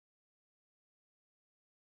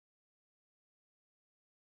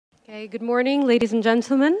Okay, good morning, ladies and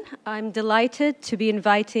gentlemen. I'm delighted to be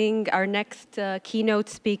inviting our next keynote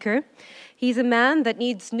speaker. He's a man that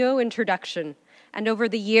needs no introduction, and over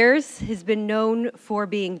the years, he's been known for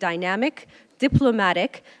being dynamic,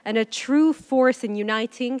 diplomatic, and a true force in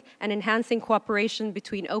uniting and enhancing cooperation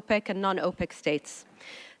between OPEC and non-OPEC states.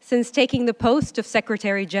 Since taking the post of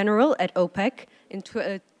Secretary General at OPEC in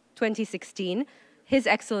 2016, His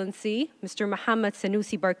Excellency, Mr. Mohammad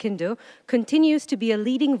Sanusi Barkindo, continues to be a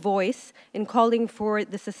leading voice in calling for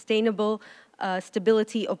the sustainable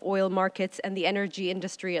stability of oil markets and the energy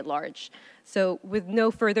industry at large. So with no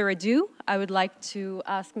further ado, I would like to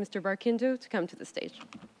ask Mr. Barkindo to come to the stage.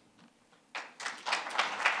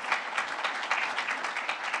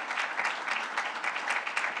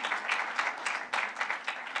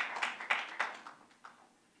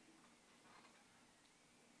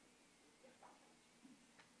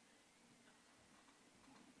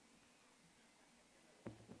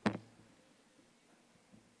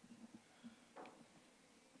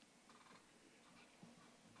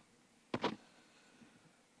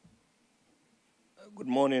 Good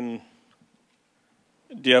morning,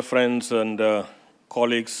 dear friends and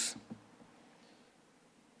colleagues.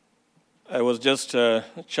 I was just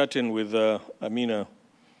chatting with Amina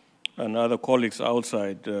and other colleagues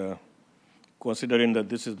outside, considering that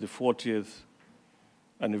this is the 40th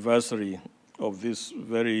anniversary of this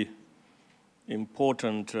very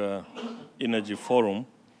important energy forum.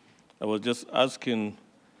 I was just asking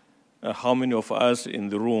how many of us in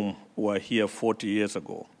the room were here 40 years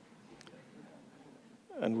ago.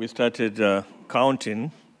 And we started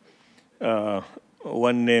counting.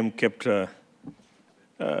 One name kept,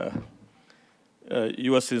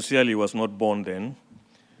 yours sincerely was not born then.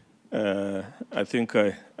 I think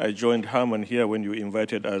I joined Herman here when you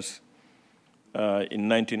invited us in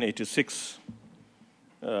 1986,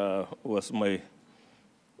 was my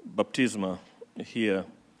baptisma here.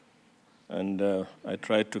 And I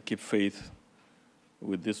tried to keep faith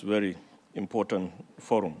with this very important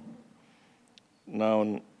forum.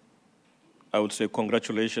 Now, I would say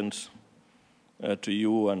congratulations to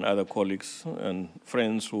you and other colleagues and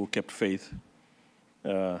friends who kept faith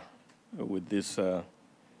with this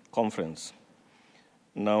conference.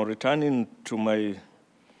 Now, returning to my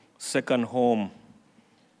second home,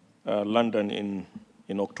 London,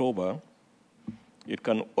 in October, it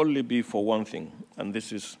can only be for one thing, and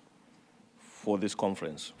this is for this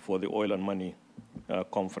conference, for the Oil and Money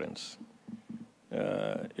Conference.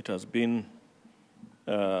 It has been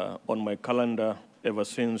on my calendar ever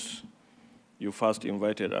since you first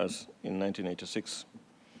invited us in 1986.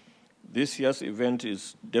 This year's event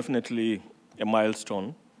is definitely a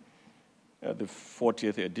milestone, the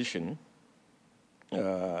 40th edition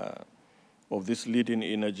of this leading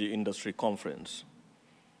energy industry conference.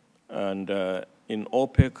 And in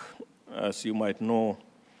OPEC, as you might know,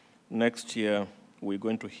 next year we're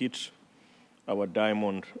going to hit our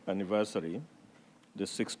diamond anniversary, the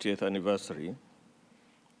 60th anniversary,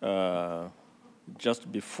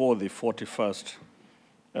 just before the 41st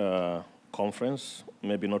conference,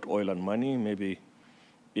 maybe not Oil and Money, maybe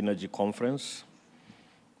Energy Conference.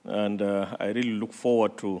 And I really look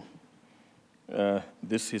forward to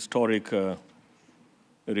this historic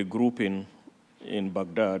regrouping in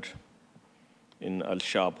Baghdad, in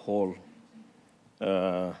Al-Shab Hall,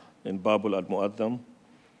 in Babul al-Mu'azzam,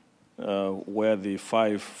 where the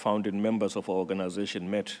 5 founding members of our organization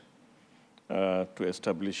met to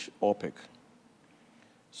establish OPEC.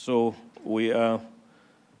 So we are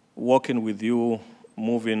working with you,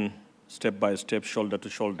 moving step by step, shoulder to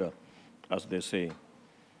shoulder, as they say.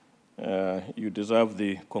 You deserve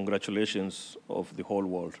the congratulations of the whole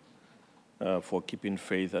world for keeping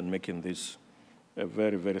faith and making this a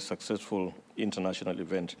very, very successful international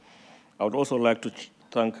event. I would also like to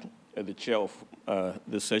thank the chair of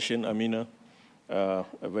this session, Amina, a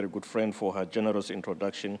very good friend, for her generous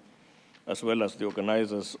introduction, as well as the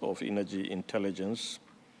organizers of Energy Intelligence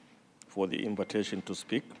for the invitation to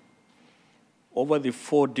speak. Over the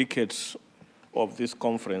 4 decades of this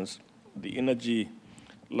conference, the energy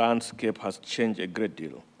landscape has changed a great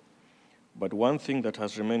deal. But one thing that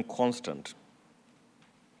has remained constant,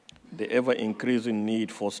 the ever-increasing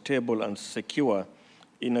need for stable and secure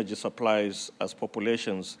energy supplies as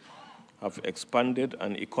populations have expanded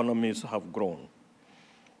and economies have grown.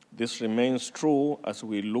 This remains true as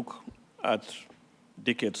we look at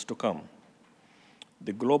decades to come.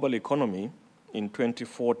 The global economy in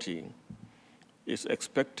 2040 is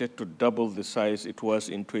expected to double the size it was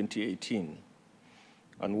in 2018,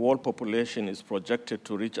 and world population is projected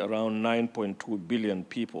to reach around 9.2 billion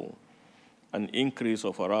people, an increase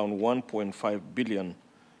of around 1.5 billion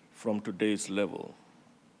from today's level.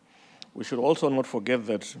 We should also not forget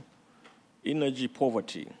that energy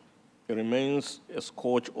poverty remains a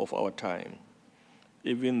scourge of our time,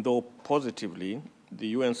 even though positively the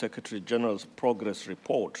UN Secretary General's progress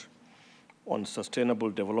report on Sustainable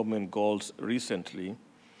Development Goals recently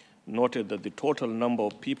noted that the total number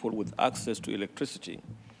of people with access to electricity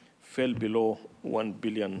fell below 1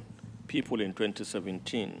 billion people in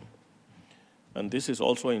 2017. And this is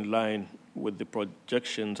also in line with the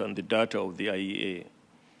projections and the data of the IEA.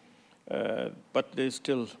 But there's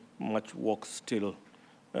still much work still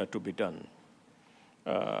to be done.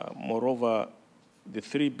 Moreover, the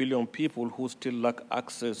 3 billion people who still lack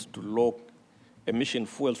access to low-emission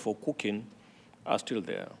fuels for cooking are still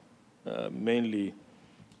there, mainly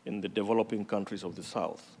in the developing countries of the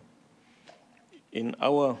South. In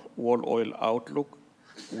our world oil outlook,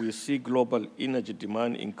 we see global energy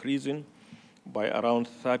demand increasing by around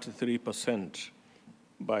 33%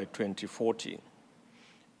 by 2040.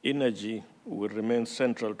 Energy will remain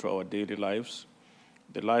central to our daily lives,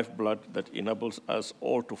 the lifeblood that enables us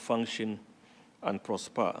all to function and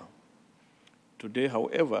prosper. Today,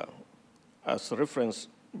 however, as referenced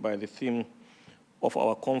by the theme of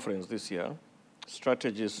our conference this year,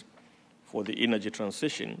 Strategies for the Energy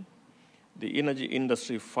Transition, the energy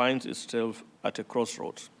industry finds itself at a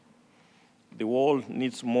crossroads. The world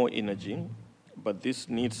needs more energy, but this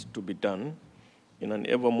needs to be done in an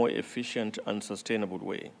ever more efficient and sustainable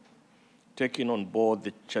way, taking on board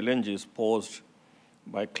the challenges posed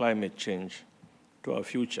by climate change to our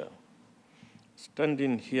future.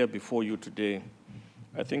 Standing here before you today,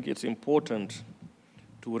 I think it's important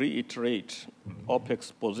to reiterate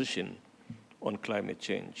OPEC's position on climate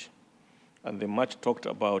change and the much talked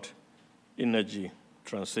about energy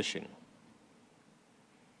transition.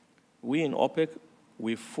 We in OPEC,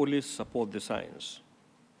 we fully support the science.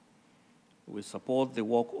 We support the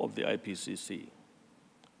work of the IPCC.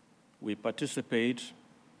 We participate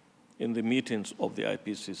in the meetings of the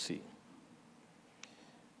IPCC.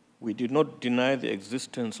 We did not deny the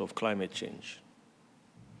existence of climate change.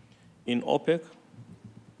 In OPEC,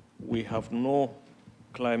 we have no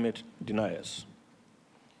climate deniers.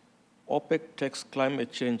 OPEC takes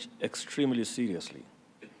climate change extremely seriously.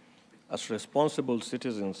 As responsible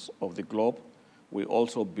citizens of the globe, we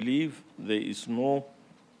also believe there is no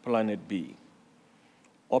planet B.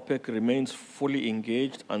 OPEC remains fully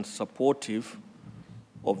engaged and supportive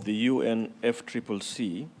of the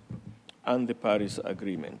UNFCCC and the Paris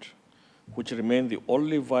Agreement, which remain the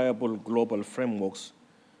only viable global frameworks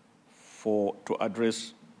to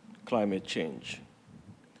address climate change.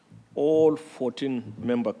 All 14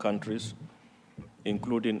 member countries,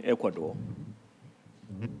 including Ecuador,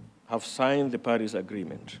 have signed the Paris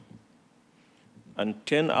Agreement, and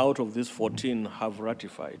 10 out of these 14 have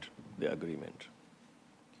ratified the agreement.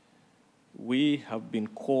 We have been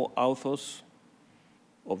co-authors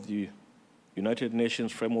of the United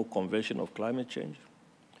Nations Framework Convention of Climate Change.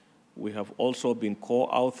 We have also been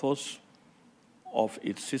co-authors of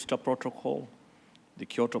its sister protocol, the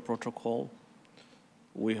Kyoto Protocol.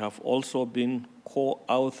 We have also been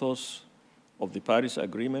co-authors of the Paris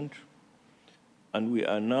Agreement, and we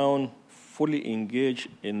are now fully engaged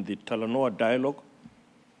in the Talanoa Dialogue,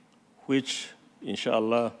 which,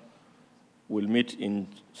 inshallah, will meet in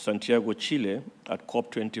Santiago, Chile at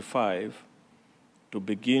COP25 to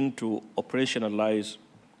begin to operationalize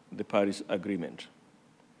the Paris Agreement.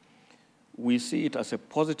 We see it as a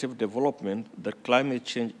positive development that climate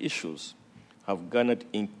change issues have garnered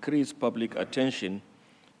increased public attention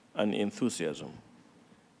and enthusiasm,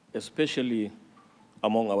 especially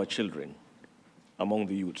among our children, among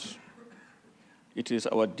the youths. It is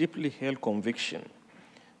our deeply held conviction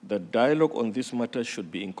that dialogue on this matter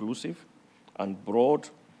should be inclusive and broad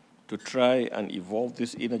to try and evolve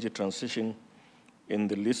this energy transition in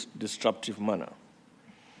the least disruptive manner.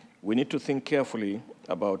 We need to think carefully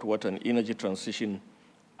about what an energy transition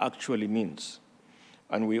actually means,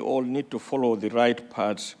 and we all need to follow the right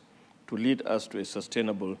paths to lead us to a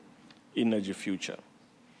sustainable energy future.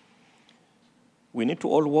 We need to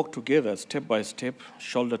all work together step by step,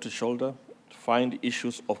 shoulder to shoulder, find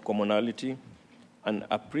issues of commonality, and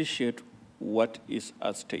appreciate what is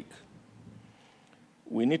at stake.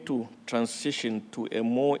 We need to transition to a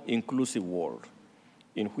more inclusive world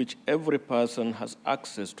in which every person has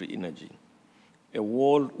access to energy, a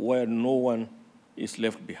world where no one is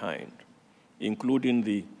left behind, including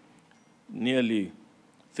the nearly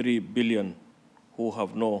 3 billion who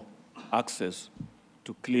have no access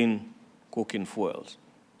to clean cooking fuels,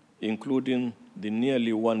 including the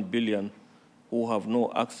nearly 1 billion who have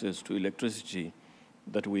no access to electricity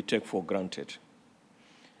that we take for granted.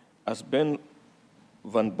 As Ben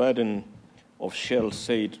Van Baden of Shell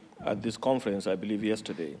said at this conference, I believe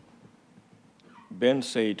yesterday, Ben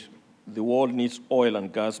said the world needs oil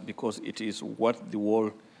and gas because it is what the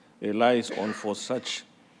world relies on for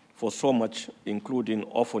so much, including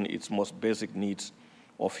often its most basic needs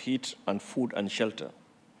of heat and food and shelter.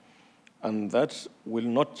 And that will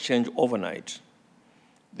not change overnight.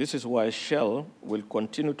 This is why Shell will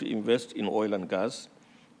continue to invest in oil and gas,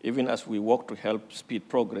 even as we work to help speed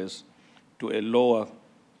progress to a lower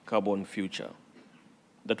carbon future.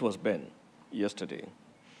 That was Ben yesterday.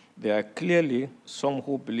 There are clearly some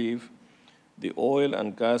who believe the oil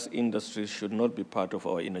and gas industry should not be part of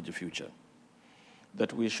our energy future,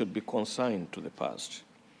 that we should be consigned to the past,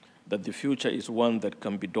 that the future is one that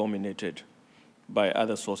can be dominated by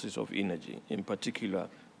other sources of energy, in particular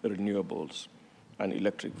renewables and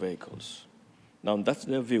electric vehicles. Now, that's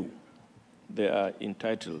their view. They are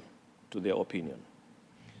entitled to their opinion.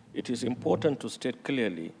 It is important to state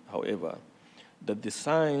clearly, however, that the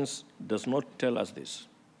science does not tell us this.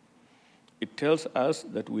 It tells us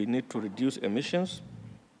that we need to reduce emissions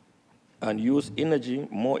and use energy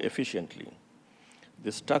more efficiently.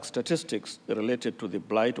 The stark statistics related to the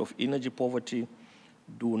blight of energy poverty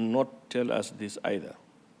do not tell us this either.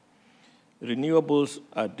 Renewables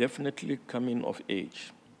are definitely coming of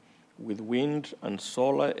age, with wind and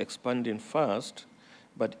solar expanding fast,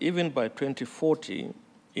 but even by 2040,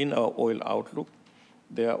 in our oil outlook,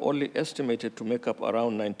 they are only estimated to make up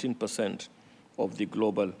around 19% of the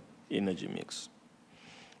global energy mix.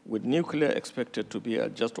 With nuclear expected to be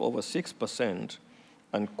at just over 6%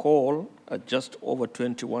 and coal at just over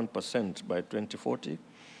 21% by 2040,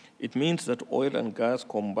 it means that oil and gas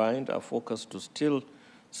combined are forecast to still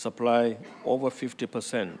supply over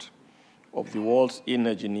 50% of the world's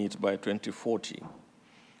energy needs by 2040,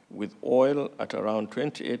 with oil at around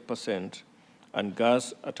 28% and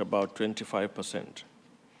gas at about 25%.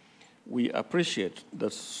 We appreciate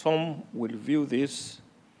that some will view this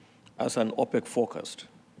as an OPEC forecast,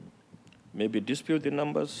 maybe dispute the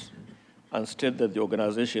numbers, and state that the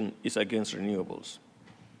organization is against renewables.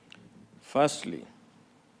 Firstly,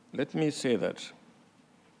 let me say that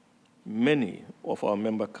many of our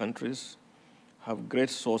member countries have great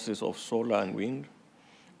sources of solar and wind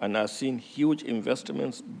and are seeing huge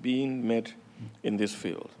investments being made in this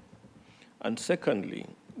field. And secondly,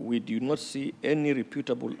 we do not see any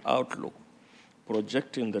reputable outlook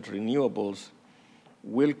projecting that renewables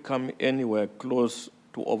will come anywhere close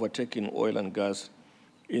to overtaking oil and gas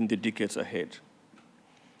in the decades ahead.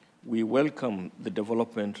 We welcome the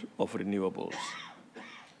development of renewables.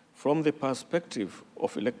 From the perspective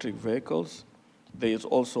of electric vehicles, there is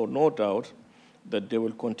also no doubt that they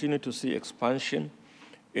will continue to see expansion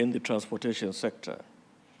in the transportation sector.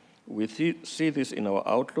 We see this in our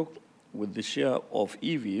outlook with the share of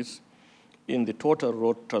EVs in the total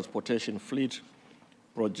road transportation fleet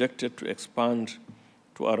projected to expand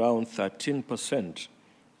to around 13%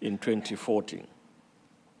 in 2040.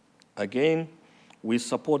 Again, we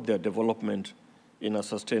support their development in a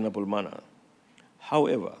sustainable manner.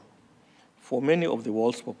 However, for many of the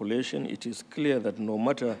world's population, it is clear that no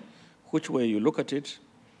matter which way you look at it,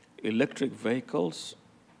 electric vehicles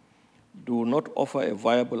do not offer a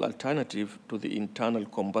viable alternative to the internal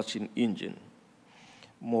combustion engine.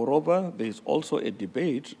 Moreover, there is also a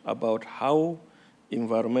debate about how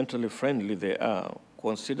environmentally friendly they are,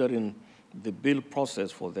 considering the build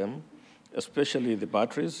process for them, especially the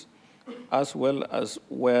batteries, as well as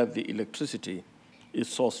where the electricity is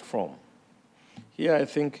sourced from. Here, I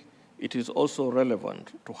think it is also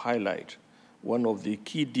relevant to highlight one of the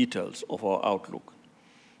key details of our outlook.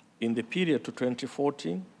 In the period to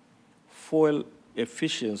 2040, fuel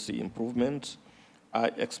efficiency improvements are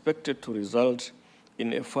expected to result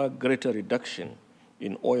in a far greater reduction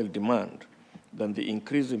in oil demand than the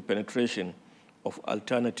increasing penetration of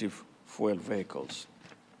alternative fuel vehicles.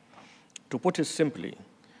 To put it simply,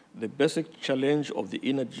 the basic challenge of the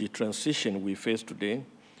energy transition we face today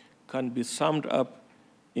can be summed up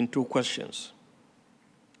in two questions.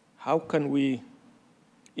 How can we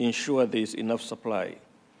ensure there is enough supply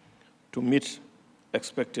to meet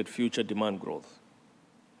expected future demand growth?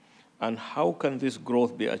 And how can this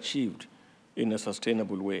growth be achieved in a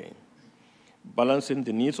sustainable way, balancing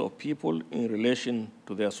the needs of people in relation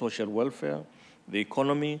to their social welfare, the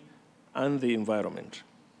economy, and the environment?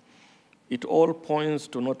 It all points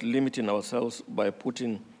to not limiting ourselves by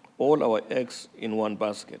putting all our eggs in one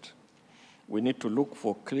basket. We need to look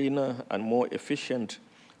for cleaner and more efficient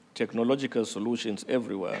technological solutions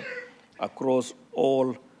everywhere across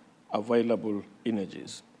all available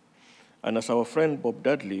energies. And as our friend Bob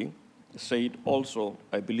Dudley said also,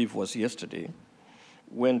 I believe was yesterday,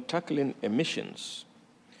 when tackling emissions,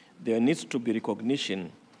 there needs to be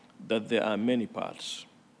recognition that there are many paths,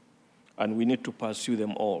 and we need to pursue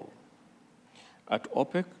them all. At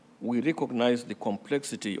OPEC, we recognize the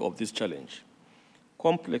complexity of this challenge.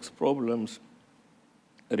 Complex problems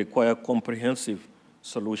require comprehensive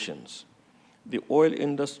solutions. The oil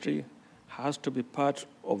industry has to be part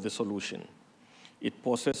of the solution. It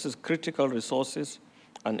possesses critical resources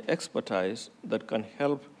and expertise that can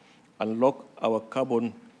help unlock our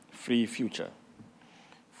carbon-free future.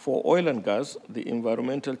 For oil and gas, the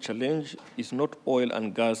environmental challenge is not oil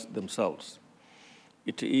and gas themselves.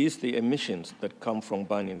 It is the emissions that come from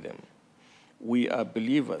burning them. We are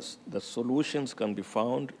believers that solutions can be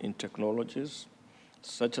found in technologies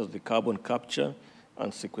such as the carbon capture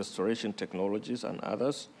and sequestration technologies and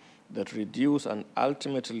others that reduce and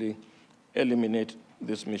ultimately eliminate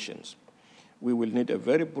these emissions. We will need a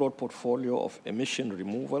very broad portfolio of emission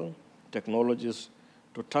removal technologies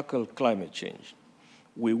to tackle climate change.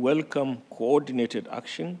 We welcome coordinated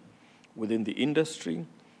action within the industry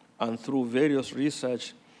and through various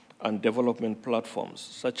research and development platforms,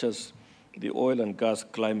 such as the Oil and Gas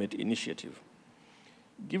Climate Initiative.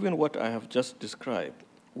 Given what I have just described,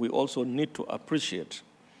 we also need to appreciate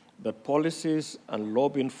that policies and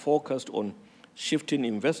lobbying focused on shifting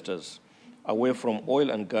investors away from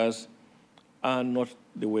oil and gas are not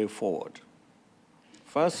the way forward.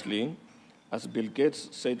 Firstly, as Bill Gates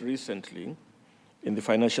said recently in the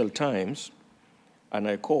Financial Times, and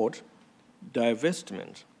I quote,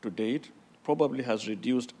 divestment to date probably has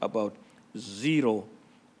reduced about 0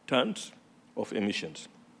 tons of emissions.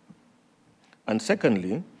 And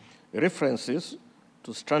secondly, references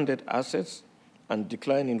to stranded assets and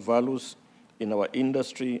declining values in our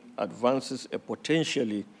industry advances a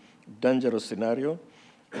potentially dangerous scenario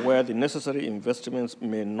where the necessary investments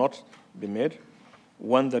may not be made,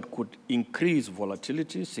 one that could increase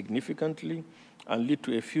volatility significantly and lead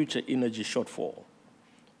to a future energy shortfall.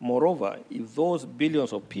 Moreover, if those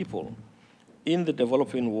billions of people in the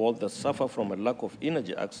developing world that suffer from a lack of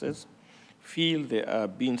energy access feel they are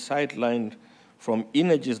being sidelined from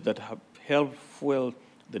energies that have helped fuel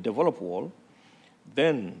the developed world,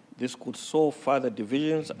 then this could sow further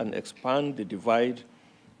divisions and expand the divide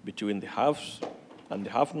between the haves and the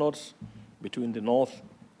have-nots, between the North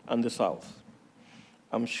and the South.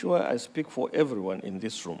 I'm sure I speak for everyone in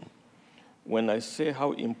this room when I say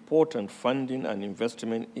how important funding and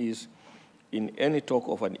investment is in any talk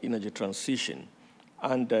of an energy transition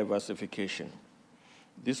and diversification.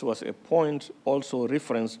 This was a point also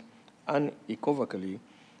referenced unequivocally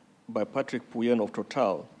by Patrick Pouyanné of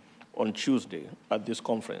Total on Tuesday at this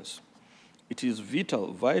conference. It is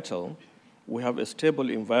vital we have a stable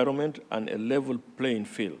environment and a level playing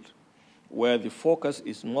field where the focus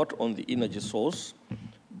is not on the energy source,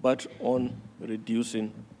 but on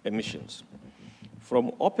reducing emissions.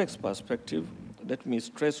 From OPEC's perspective, let me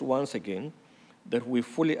stress once again that we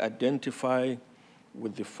fully identify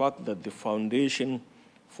with the fact that the foundation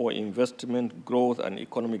for investment, growth, and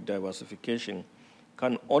economic diversification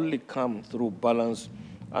can only come through balance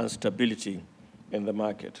and stability in the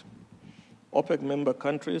market. OPEC member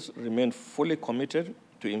countries remain fully committed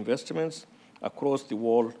to investments across the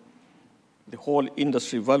world, the whole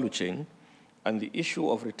industry value chain, and the issue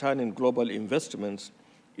of returning global investments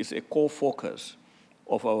is a core focus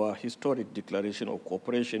of our historic declaration of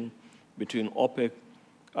cooperation between OPEC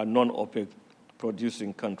and non-OPEC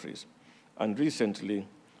producing countries, and recently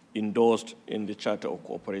endorsed in the Charter of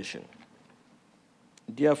Cooperation.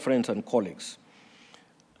 Dear friends and colleagues,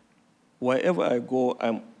 wherever I go,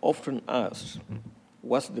 I'm often asked,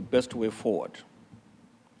 what's the best way forward?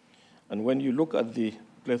 And when you look at the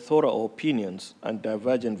plethora of opinions and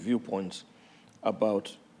divergent viewpoints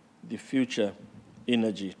about the future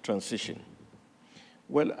energy transition,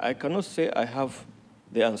 well, I cannot say I have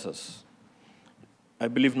the answers. I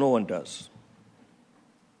believe no one does.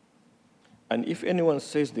 And if anyone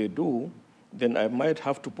says they do, then I might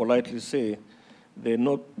have to politely say they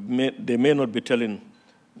may not be telling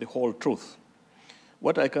the whole truth.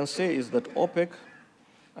 What I can say is that OPEC,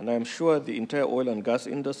 and I'm sure the entire oil and gas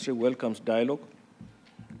industry, welcomes dialogue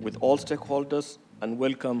with all stakeholders and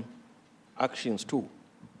welcome actions too.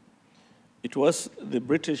 It was the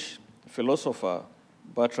British philosopher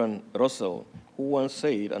Bertrand Russell who once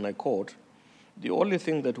said, and I quote, "The only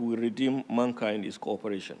thing that will redeem mankind is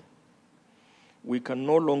cooperation." We can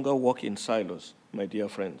no longer work in silos, my dear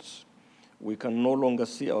friends. We can no longer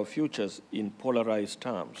see our futures in polarized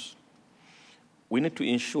terms. We need to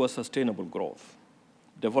ensure sustainable growth,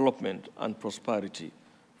 development, and prosperity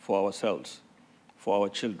for ourselves, for our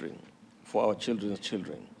children, for our children's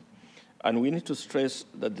children. And we need to stress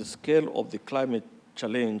that the scale of the climate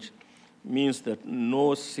challenge means that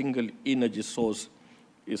no single energy source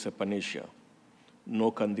is a panacea,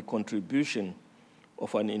 nor can the contribution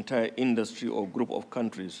of an entire industry or group of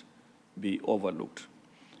countries be overlooked.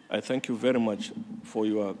 I thank you very much for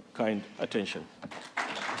your kind attention.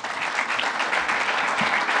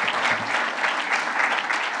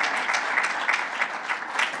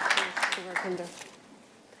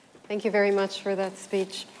 Thank you very much for that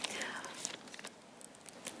speech.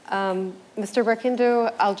 Mr.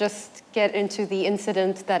 Barkindo, I'll just get into the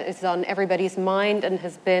incident that is on everybody's mind and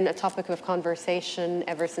has been a topic of conversation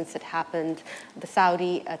ever since it happened, the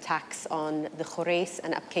Saudi attacks on the Khurais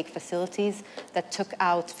and Abqaiq facilities that took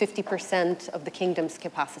out 50% of the kingdom's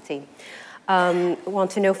capacity. I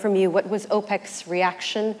want to know from you, what was OPEC's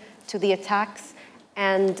reaction to the attacks?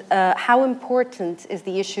 And how important is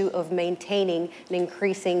the issue of maintaining and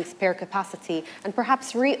increasing spare capacity and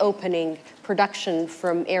perhaps reopening production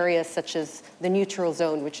from areas such as the neutral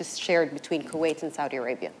zone, which is shared between Kuwait and Saudi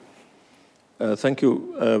Arabia? Thank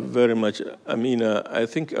you very much, Amina. I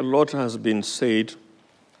think a lot has been said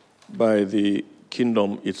by the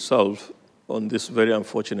kingdom itself on this very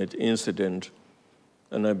unfortunate incident.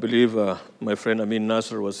 And I believe my friend Amin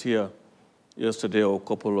Nasser was here yesterday or a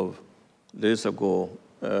couple of days ago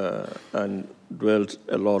and dwelt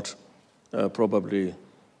a lot, probably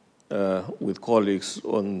with colleagues,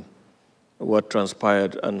 on what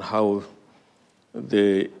transpired and how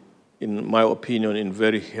they, in my opinion, in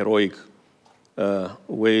very heroic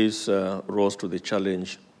ways, rose to the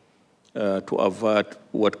challenge to avert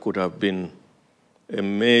what could have been a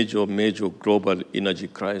major, major global energy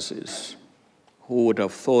crisis. Who would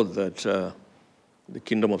have thought that the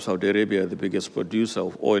Kingdom of Saudi Arabia, the biggest producer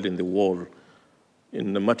of oil in the world,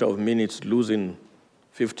 in a matter of minutes losing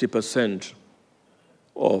 50%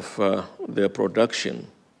 of their production.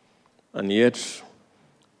 And yet,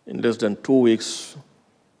 in less than 2 weeks,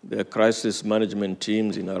 their crisis management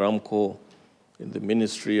teams in Aramco, in the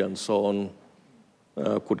ministry and so on,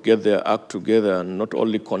 could get their act together and not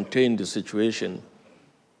only contain the situation,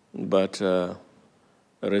 but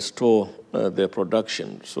restore their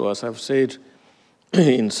production. So as I've said,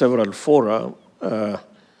 in several fora,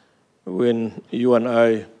 when you and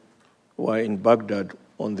I were in Baghdad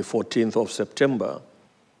on the 14th of September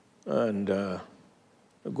and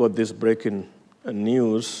got this breaking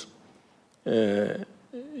news,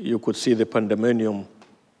 you could see the pandemonium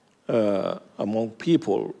among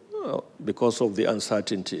people because of the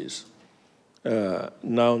uncertainties.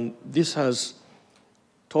 Now, this has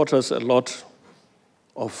taught us a lot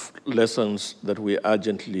of lessons that we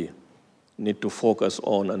urgently need to focus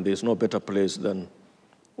on, and there's no better place than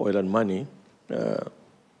oil and money.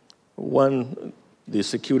 One, the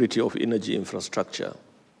security of energy infrastructure,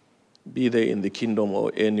 be they in the kingdom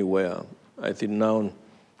or anywhere, I think now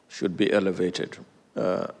should be elevated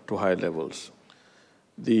to high levels.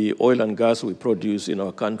 The oil and gas we produce in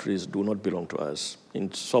our countries do not belong to us.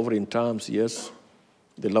 In sovereign terms, yes,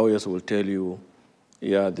 the lawyers will tell you,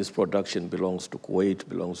 yeah, this production belongs to Kuwait,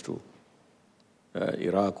 belongs to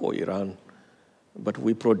Iraq or Iran, but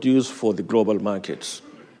we produce for the global markets.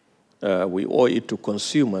 We owe it to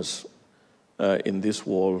consumers in this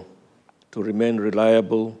world to remain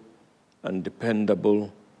reliable and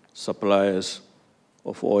dependable suppliers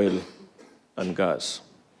of oil and gas.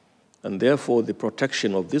 And therefore, the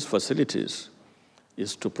protection of these facilities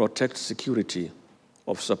is to protect security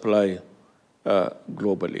of supply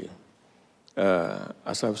globally.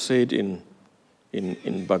 As I've said in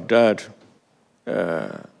Baghdad,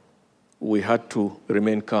 we had to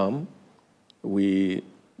remain calm. We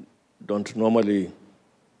don't normally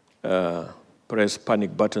press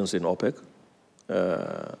panic buttons in OPEC.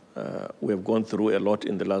 We have gone through a lot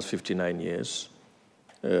in the last 59 years.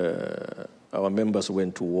 Our members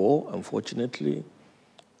went to war, unfortunately.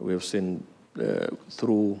 We have seen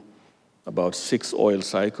through about 6 oil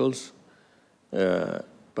cycles.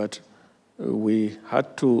 But we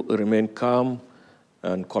had to remain calm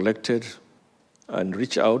and collected and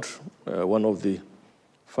reach out. One of the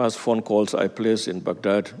first phone calls I placed in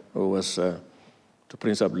Baghdad was to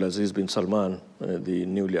Prince Abdulaziz bin Salman, the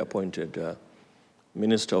newly appointed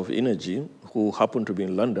Minister of Energy, who happened to be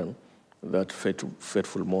in London that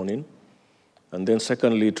fateful morning. And then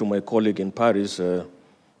secondly, to my colleague in Paris,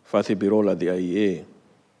 Fatih Birol at the IEA,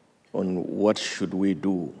 on what should we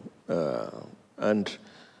do. And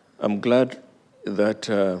I'm glad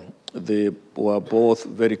that they were both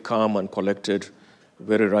very calm and collected,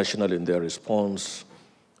 very rational in their response,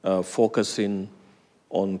 focusing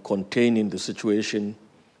on containing the situation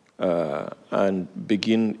and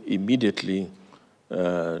begin immediately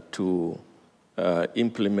to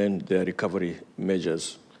implement their recovery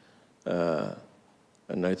measures.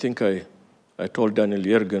 And I think I I told Daniel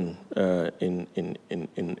Yergin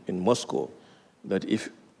in Moscow that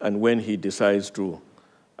if and when he decides to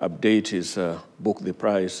update his book, The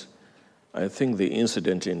Price, I think the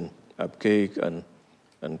incident in Abqaiq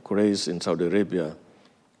and Quraysh in Saudi Arabia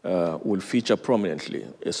will feature prominently,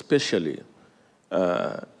 especially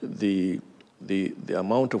the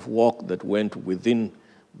amount of work that went within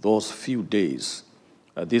those few days.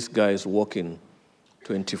 These guys working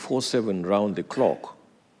 24/7 round the clock.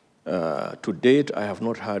 To date, I have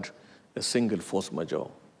not had a single force majeure,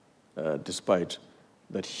 despite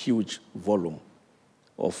that huge volume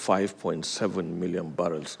of 5.7 million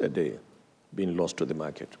barrels a day being lost to the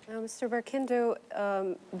market. Mr. Barkindo,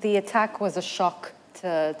 the attack was a shock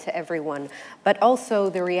to everyone, but also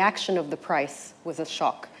the reaction of the price was a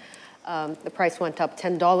shock. The price went up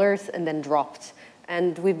 $10 and then dropped.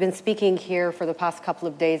 And we've been speaking here for the past couple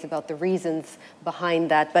of days about the reasons behind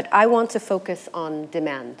that, but I want to focus on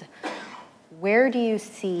demand. Where do you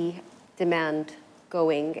see demand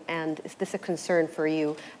going, and is this a concern for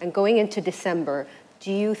you? And going into December,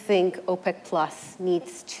 do you think OPEC Plus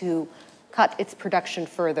needs to cut its production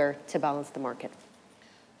further to balance the market?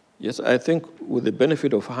 Yes, I think with the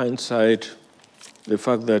benefit of hindsight, the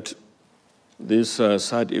fact that this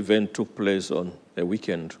sad event took place on a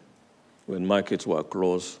weekend when markets were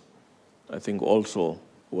closed, I think also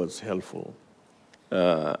was helpful.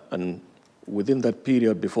 And within that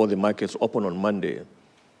period before the markets opened on Monday,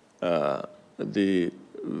 the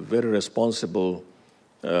very responsible,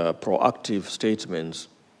 proactive statements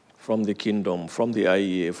from the Kingdom, from the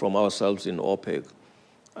IEA, from ourselves in OPEC,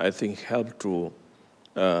 I think helped to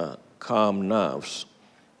calm nerves.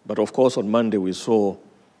 But of course, on Monday we saw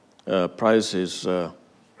prices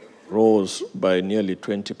rose by nearly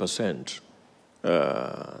 20%.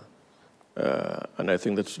 And I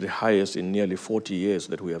think that's the highest in nearly 40 years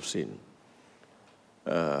that we have seen.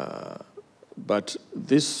 But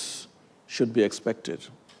this should be expected.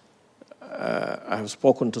 I have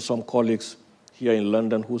spoken to some colleagues here in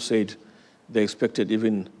London who said they expected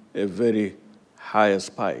even a very high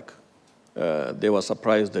spike. They were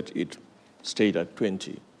surprised that it stayed at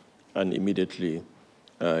 20 and immediately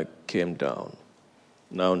came down.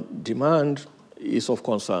 Now, demand is of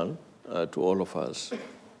concern to all of us.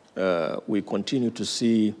 We continue to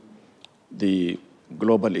see the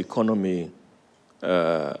global economy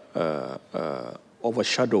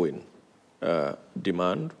overshadowing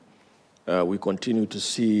demand. We continue to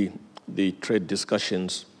see the trade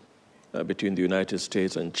discussions between the United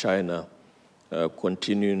States and China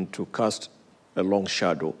continuing to cast a long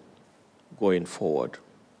shadow going forward.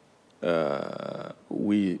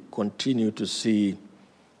 We continue to see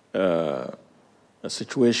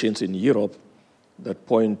situations in Europe that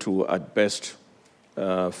point to, at best,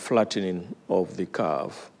 flattening of the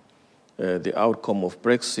curve. The outcome of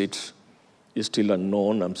Brexit is still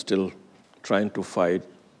unknown. I'm still trying to find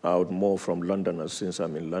out more from Londoners since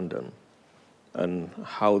I'm in London, and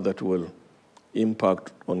how that will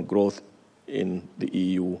impact on growth in the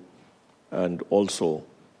EU and also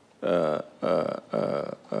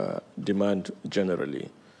demand generally.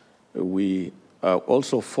 We are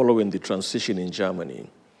also following the transition in Germany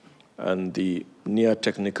and the near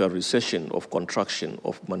technical recession of contraction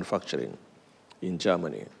of manufacturing in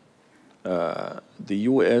Germany. The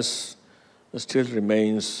US still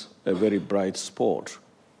remains a very bright spot.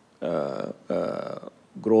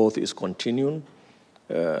 Growth is continuing.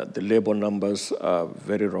 The labor numbers are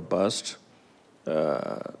very robust.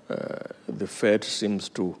 The Fed seems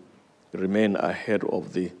to remain ahead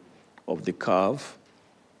of the curve.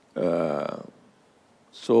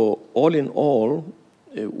 So all in all,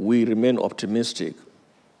 we remain optimistic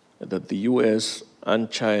that the US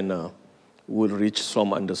and China will reach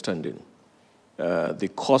some understanding. The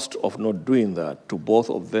cost of not doing that to both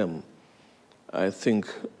of them, I think,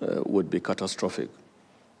 would be catastrophic.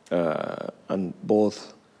 And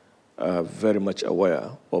both are very much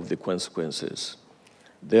aware of the consequences.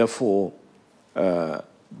 Therefore,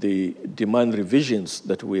 the demand revisions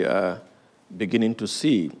that we are beginning to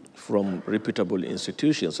see from reputable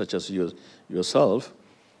institutions such as yourself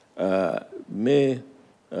may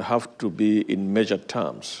have to be in measured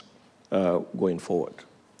terms going forward.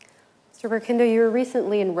 Mr. Barkindo, you were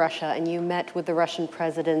recently in Russia and you met with the Russian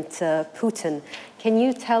President Putin. Can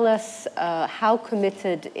you tell us how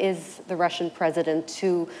committed is the Russian President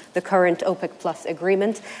to the current OPEC Plus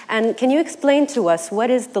agreement? And can you explain to us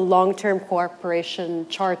what is the long-term cooperation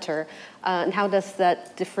charter and how does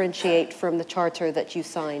that differentiate from the charter that you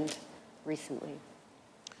signed recently?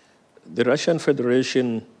 The Russian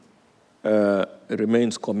Federation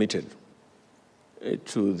remains committed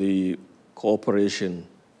to the cooperation,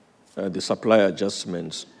 the supply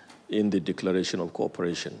adjustments in the Declaration of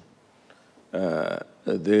Cooperation.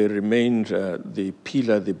 They remained the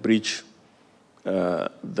pillar, the bridge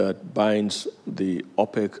that binds the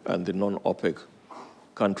OPEC and the non-OPEC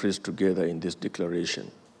countries together in this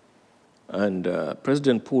declaration. And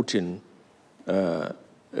President Putin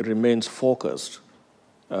remains focused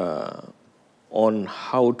on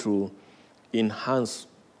how to enhance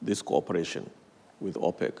this cooperation with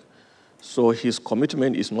OPEC. So his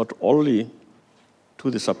commitment is not only to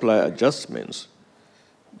the supply adjustments,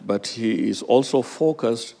 but he is also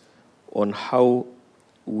focused on how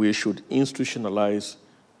we should institutionalize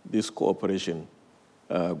this cooperation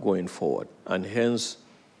going forward, and hence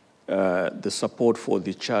the support for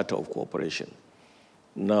the Charter of Cooperation.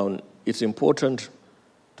 Now, it's important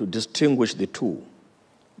to distinguish the two.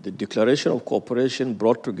 The Declaration of Cooperation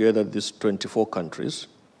brought together these 24 countries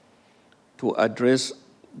to address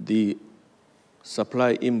the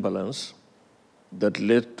supply imbalance that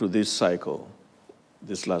led to this cycle,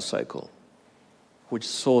 this last cycle, which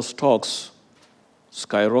saw stocks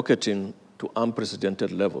skyrocketing to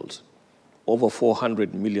unprecedented levels, over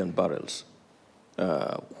 400 million barrels,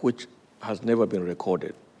 which has never been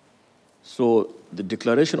recorded. So the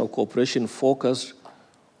Declaration of Cooperation focused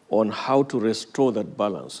on how to restore that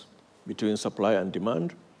balance between supply and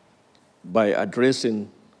demand by addressing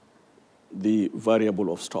the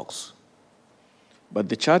variable of stocks. But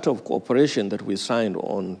the Charter of Cooperation that we signed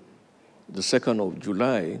on the 2nd of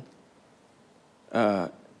July,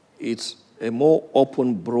 it's a more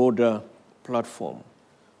open, broader platform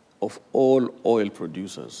of all oil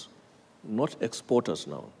producers, not exporters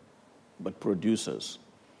now, but producers.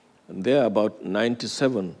 And there are about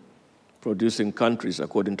 97 producing countries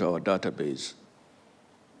according to our database,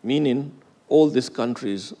 meaning all these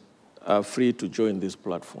countries are free to join this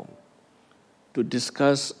platform to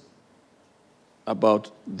discuss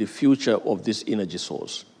about the future of this energy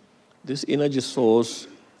source. This energy source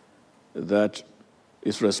that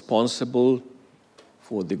is responsible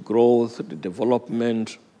for the growth, the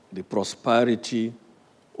development, the prosperity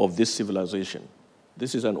of this civilization.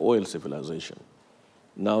 This is an oil civilization.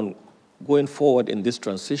 Now, going forward in this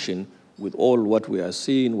transition, with all what we are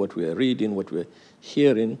seeing, what we are reading, what we are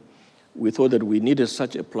hearing, we thought that we needed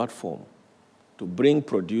such a platform to bring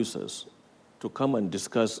producers to come and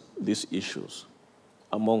discuss these issues,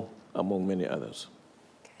 among many others.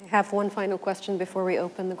 I have one final question before we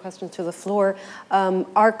open the questions to the floor.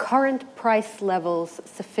 Are current price levels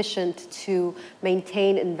sufficient to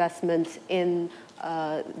maintain investment in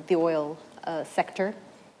the oil sector?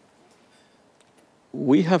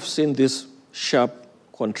 We have seen this sharp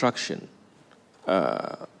contraction,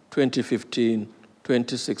 2015,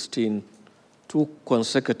 2016, 2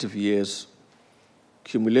 consecutive years,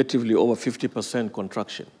 cumulatively over 50%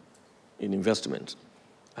 contraction in investment.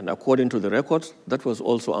 And according to the records, that was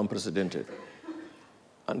also unprecedented.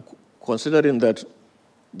 And considering that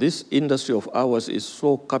this industry of ours is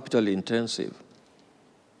so capital intensive,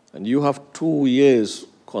 and you have 2 years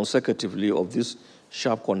consecutively of this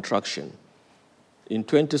sharp contraction, in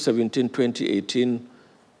 2017, 2018,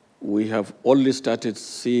 we have only started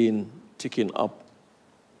seeing ticking up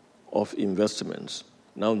of investments.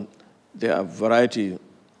 Now, there are a variety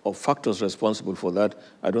of factors responsible for that.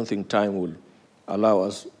 I don't think time will allow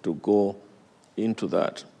us to go into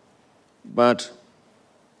that. But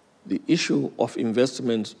the issue of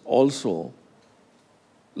investments also,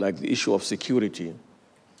 like the issue of security,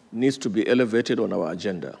 needs to be elevated on our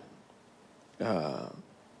agenda.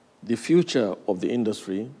 The future of the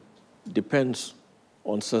industry depends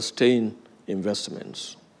on sustained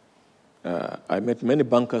investments. I met many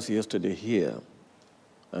bankers yesterday here,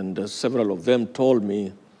 and several of them told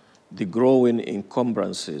me the growing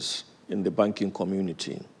encumbrances in the banking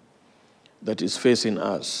community that is facing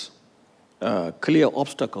us, clear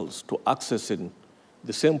obstacles to accessing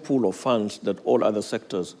the same pool of funds that all other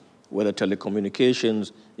sectors, whether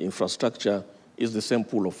telecommunications, infrastructure, is the same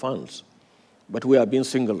pool of funds. But we are being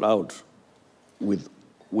singled out with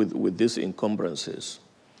these encumbrances.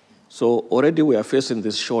 So already we are facing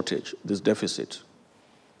this shortage, this deficit.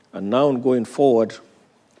 And now going forward,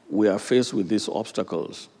 we are faced with these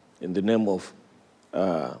obstacles in the name of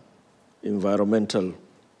environmental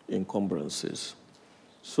encumbrances.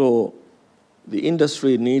 So the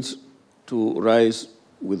industry needs to rise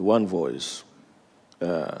with one voice,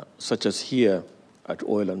 such as here at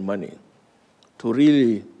Oil and Money, to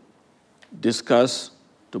really discuss,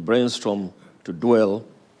 to brainstorm, to dwell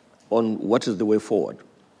on what is the way forward.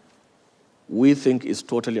 We think it's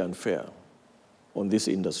totally unfair on this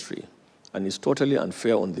industry, and it's totally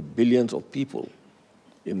unfair on the billions of people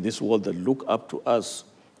in this world that look up to us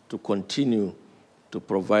to continue to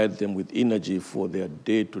provide them with energy for their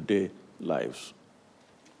day-to-day lives.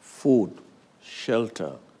 Food,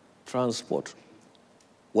 shelter, transport,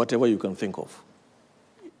 whatever you can think of,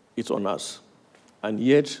 it's on us. And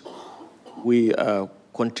yet, we are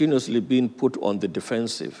continuously being put on the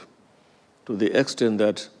defensive to the extent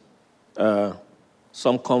that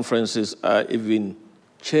some conferences are even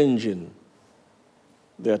changing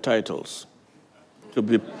their titles to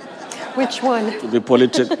be which one? to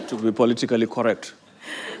be politically correct.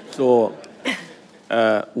 So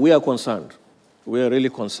we are concerned. We are really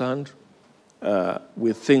concerned.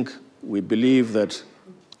 We believe that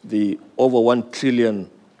the over 1 trillion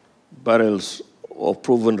barrels of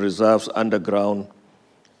proven reserves underground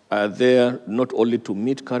are there not only to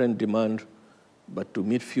meet current demand, but to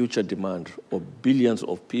meet future demand of billions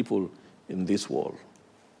of people in this world.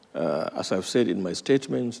 As I've said in my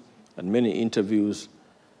statements and many interviews,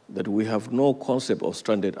 that we have no concept of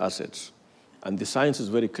stranded assets. And the science is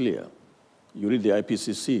very clear. You read the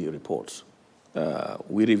IPCC reports.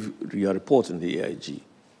 We read your reports in the AIG.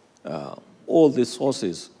 All these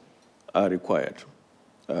sources are required.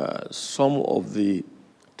 Some of the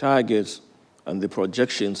targets and the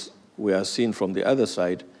projections we are seeing from the other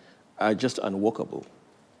side are just unworkable,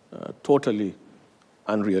 totally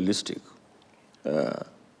unrealistic.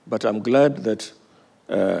 But I'm glad that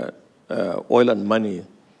Oil and Money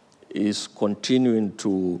is continuing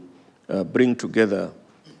to bring together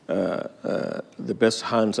the best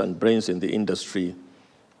hands and brains in the industry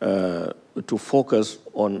to focus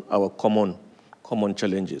on our common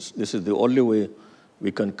challenges. This is the only way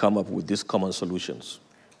we can come up with these common solutions.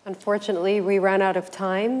 Unfortunately, we ran out of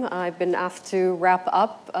time. I've been asked to wrap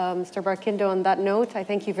up. Mr. Barkindo, on that note, I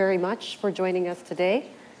thank you very much for joining us today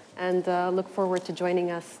and look forward to joining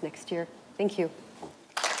us next year. Thank you.